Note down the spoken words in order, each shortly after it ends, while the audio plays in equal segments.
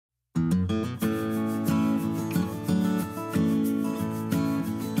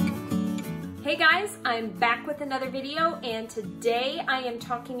Hey guys, I'm back with another video, and today I am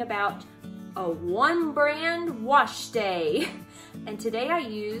talking about a one brand wash day. And today I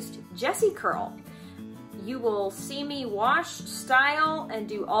used Jessicurl. You will see me wash, style, and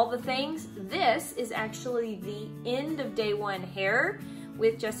do all the things. This is actually the end of day one hair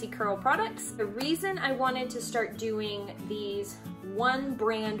with Jessicurl products. The reason I wanted to start doing these one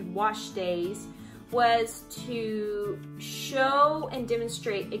brand wash days was to show and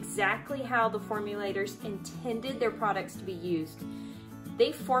demonstrate exactly how the formulators intended their products to be used.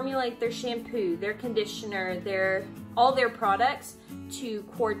 They formulate their shampoo, their conditioner, all their products to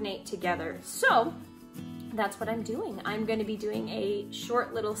coordinate together. So that's what I'm doing. I'm going to be doing a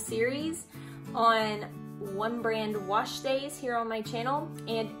short little series on one brand wash days here on my channel,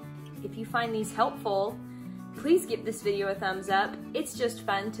 and if you find these helpful, please give this video a thumbs up. It's just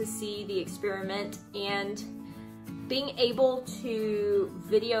fun to see the experiment, and being able to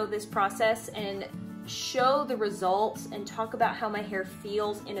video this process and show the results and talk about how my hair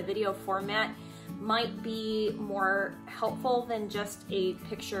feels in a video format might be more helpful than just a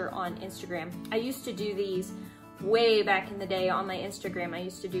picture on Instagram. I used to do these way back in the day on my Instagram. I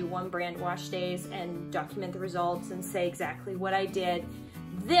used to do one brand wash days and document the results and say exactly what I did.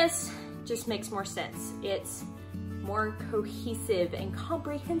 This just makes more sense. It's more cohesive and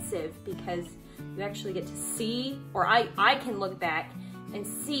comprehensive because you actually get to see, or I can look back and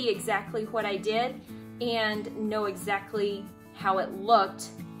see exactly what I did and know exactly how it looked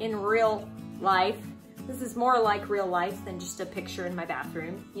in real life. This is more like real life than just a picture in my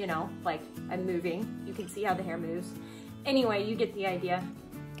bathroom, you know, like I'm moving. You can see how the hair moves. Anyway, you get the idea.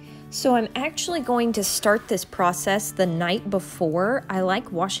 So I'm actually going to start this process the night before. I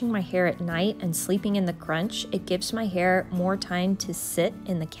like washing my hair at night and sleeping in the crunch. It gives my hair more time to sit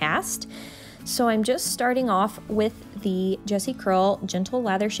in the cast. So I'm just starting off with the Jessicurl Gentle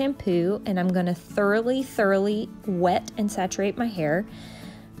Lather Shampoo, and I'm gonna thoroughly wet and saturate my hair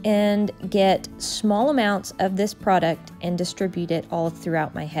and get small amounts of this product and distribute it all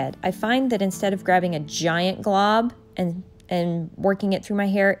throughout my head. I find that instead of grabbing a giant glob and working it through my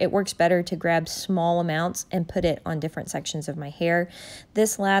hair, it works better to grab small amounts and put it on different sections of my hair.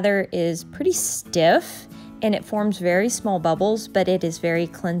 This lather is pretty stiff and it forms very small bubbles, but it is very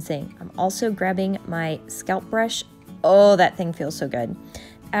cleansing. I'm also grabbing my scalp brush. Oh, that thing feels so good.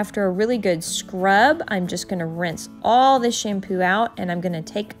 After a really good scrub, I'm just gonna rinse all this shampoo out, and I'm gonna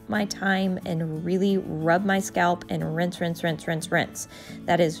take my time and really rub my scalp and rinse.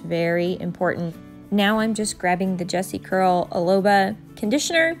 That is very important. Now I'm just grabbing the Jessicurl Aloba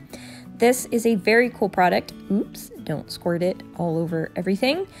conditioner. This is a very cool product. Oops, don't squirt it all over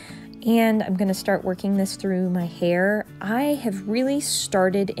everything. And I'm gonna start working this through my hair. I have really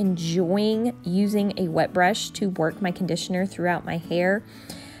started enjoying using a wet brush to work my conditioner throughout my hair.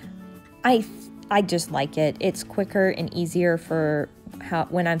 I just like it. It's quicker and easier for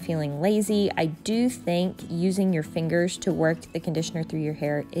when I'm feeling lazy. I do think using your fingers to work the conditioner through your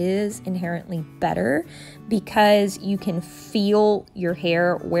hair is inherently better because you can feel your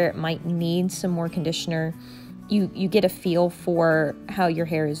hair where it might need some more conditioner. You get a feel for how your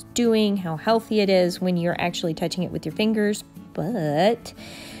hair is doing, how healthy it is when you're actually touching it with your fingers. But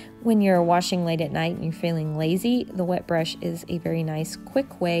when you're washing late at night and you're feeling lazy, the wet brush is a very nice,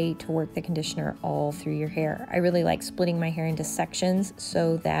 quick way to work the conditioner all through your hair. I really like splitting my hair into sections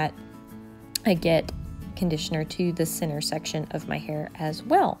so that I get conditioner to the center section of my hair as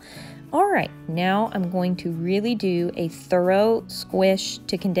well. All right, now I'm going to really do a thorough squish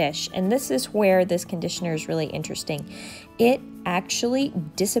to condish, and this is where this conditioner is really interesting. It actually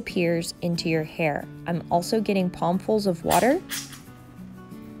disappears into your hair. I'm also getting palmfuls of water.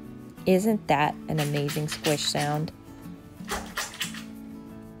 Isn't that an amazing squish sound?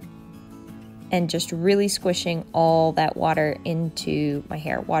 And just really squishing all that water into my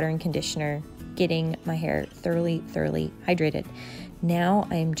hair, water and conditioner, getting my hair thoroughly hydrated. Now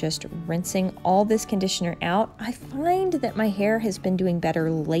I'm just rinsing all this conditioner out. I find that my hair has been doing better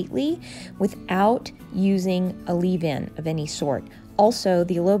lately without using a leave-in of any sort. Also,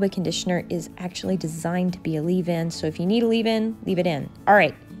 the Aloba conditioner is actually designed to be a leave-in, so if you need a leave-in, leave it in. All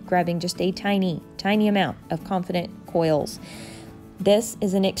right, grabbing just a tiny amount of Confident Coils. This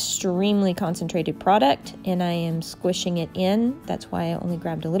is an extremely concentrated product, and I am squishing it in. That's why I only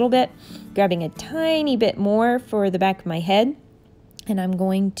grabbed a little bit. Grabbing a tiny bit more for the back of my head, and I'm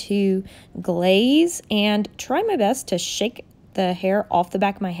going to glaze and try my best to shake the hair off the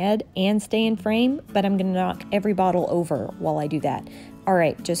back of my head and stay in frame, but I'm gonna knock every bottle over while I do that. All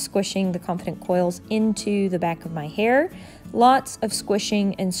right, just squishing the Confident Coils into the back of my hair. Lots of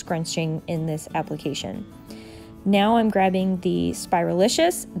squishing and scrunching in this application. Now I'm grabbing the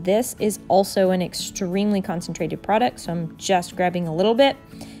Spiralicious. This is also an extremely concentrated product, so I'm just grabbing a little bit,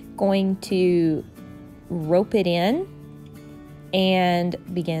 going to rope it in and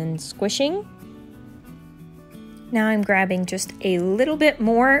begin squishing. Now I'm grabbing just a little bit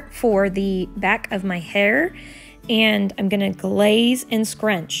more for the back of my hair, and I'm gonna glaze and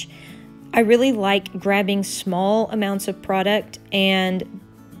scrunch. I really like grabbing small amounts of product and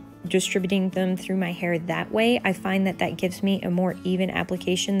distributing them through my hair that way. I find that that gives me a more even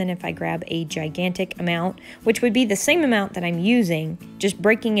application than if I grab a gigantic amount, which would be the same amount that I'm using. Just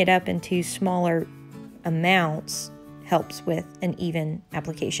breaking it up into smaller amounts helps with an even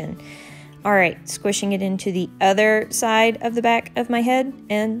application. All right, squishing it into the other side of the back of my head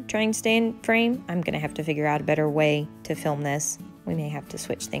and trying to stay in frame. I'm gonna have to figure out a better way to film this. We may have to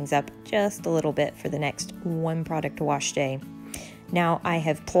switch things up just a little bit for the next one product wash day. Now I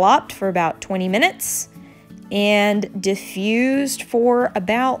have plopped for about 20 minutes and diffused for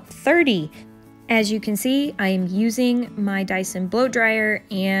about 30. As you can see, I am using my Dyson blow dryer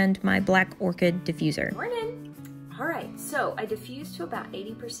and my Black Orchid diffuser. Morning. All right, so I diffused to about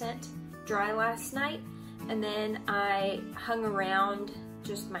 80% dry last night, and then I hung around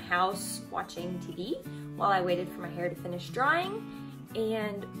just my house watching TV while I waited for my hair to finish drying.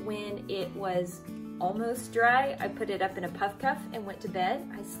 And when it was almost dry, I put it up in a puff cuff and went to bed.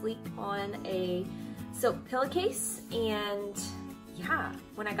 I sleep on a silk pillowcase, and yeah,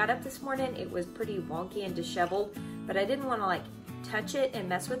 when I got up this morning, it was pretty wonky and disheveled, but I didn't want to like touch it and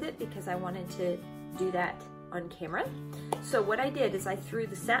mess with it because I wanted to do that on camera. So what I did is I threw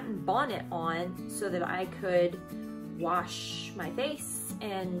the satin bonnet on so that I could wash my face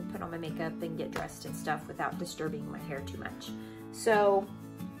and put on my makeup and get dressed and stuff without disturbing my hair too much. So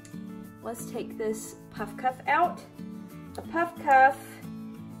let's take this puff cuff out. A puff cuff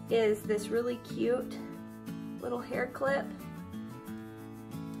is this really cute little hair clip.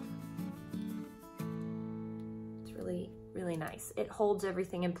 It's really nice. It holds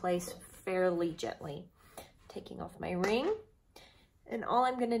everything in place fairly gently. Taking off my ring, and all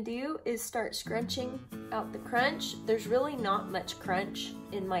I'm gonna do is start scrunching out the crunch. There's really not much crunch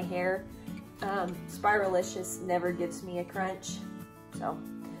in my hair. Spiralicious never gives me a crunch, so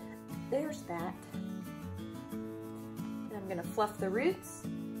there's that. And I'm gonna fluff the roots.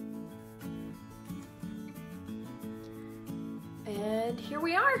 And here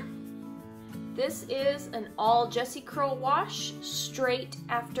we are. This is an all Jessicurl wash straight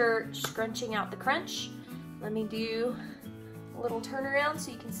after scrunching out the crunch. Let me do a little turnaround so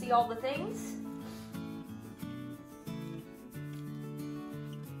you can see all the things.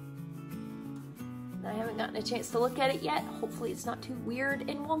 I haven't gotten a chance to look at it yet. Hopefully it's not too weird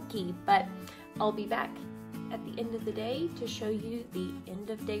and wonky, but I'll be back at the end of the day to show you the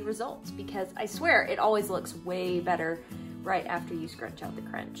end of day results, because I swear it always looks way better right after you scrunch out the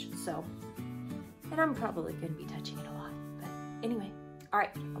crunch. So, and I'm probably gonna be touching it a lot, but anyway, all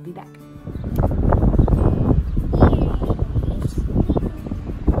right, I'll be back.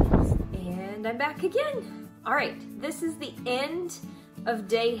 And I'm back again. All right, this is the end of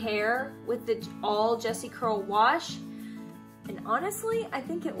day hair with the all Jessicurl wash. And honestly, I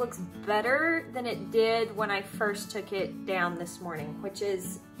think it looks better than it did when I first took it down this morning, which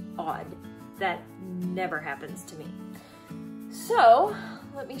is odd. That never happens to me. So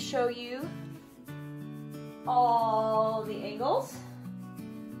let me show you all the angles.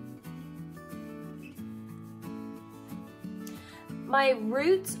 My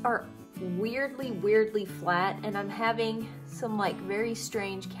roots are weirdly flat, and I'm having some like very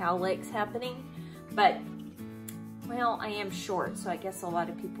strange cowlicks happening, but well, I am short, so I guess a lot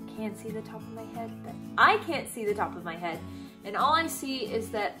of people can see the top of my head, but I can't see the top of my head, and all I see is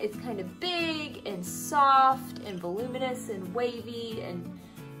that it's kind of big and soft and voluminous and wavy and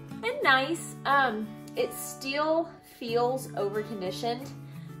nice. It still feels over conditioned,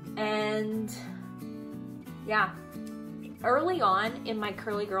 and yeah. Early on in my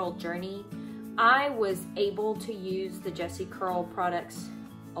curly girl journey, I was able to use the Jessicurl products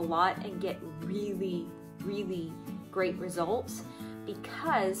a lot and get really great results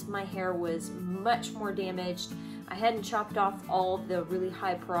because my hair was much more damaged. I hadn't chopped off all of the really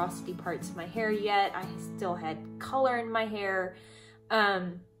high porosity parts of my hair yet. I still had color in my hair.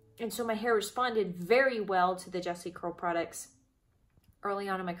 And so my hair responded very well to the Jessicurl products early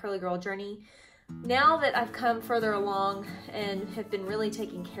on in my curly girl journey. Now that I've come further along and have been really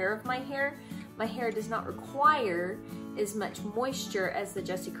taking care of my hair does not require as much moisture as the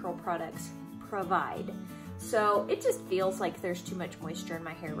Jessicurl products provide. So it just feels like there's too much moisture in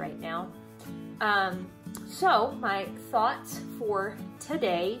my hair right now. So my thoughts for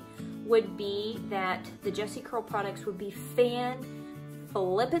today would be that the Jessicurl products would be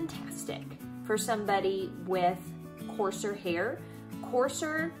fan-flippantastic for somebody with coarser hair.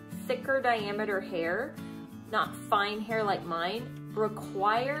 Coarser, thicker diameter hair, not fine hair like mine,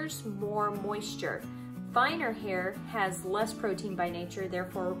 requires more moisture. Finer hair has less protein by nature,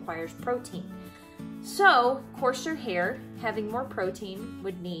 therefore requires protein. So coarser hair, having more protein,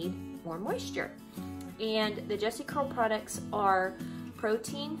 would need more moisture. And the Jessicurl products are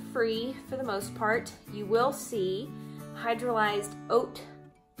protein free for the most part. You will see hydrolyzed oat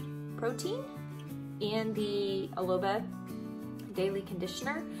protein in the Aloba Daily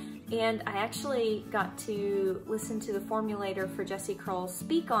Conditioner. And I actually got to listen to the formulator for Jessicurl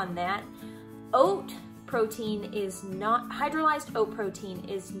speak on that. Oat protein is not, hydrolyzed oat protein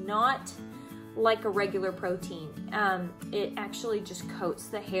is not like a regular protein. It actually just coats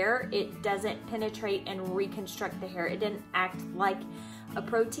the hair. It doesn't penetrate and reconstruct the hair. It doesn't act like a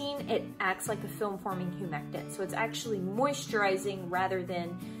protein. It acts like a film forming humectant. So it's actually moisturizing rather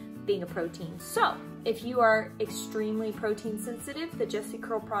than being a protein. So if you are extremely protein sensitive, the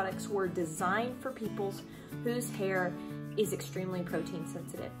Jessicurl products were designed for people whose hair is extremely protein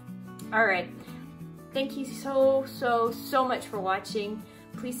sensitive. All right. Thank you so much for watching.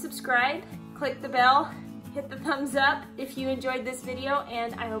 Please subscribe, click the bell, hit the thumbs up if you enjoyed this video,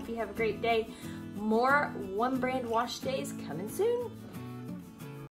 and I hope you have a great day. More One Brand Wash Days coming soon.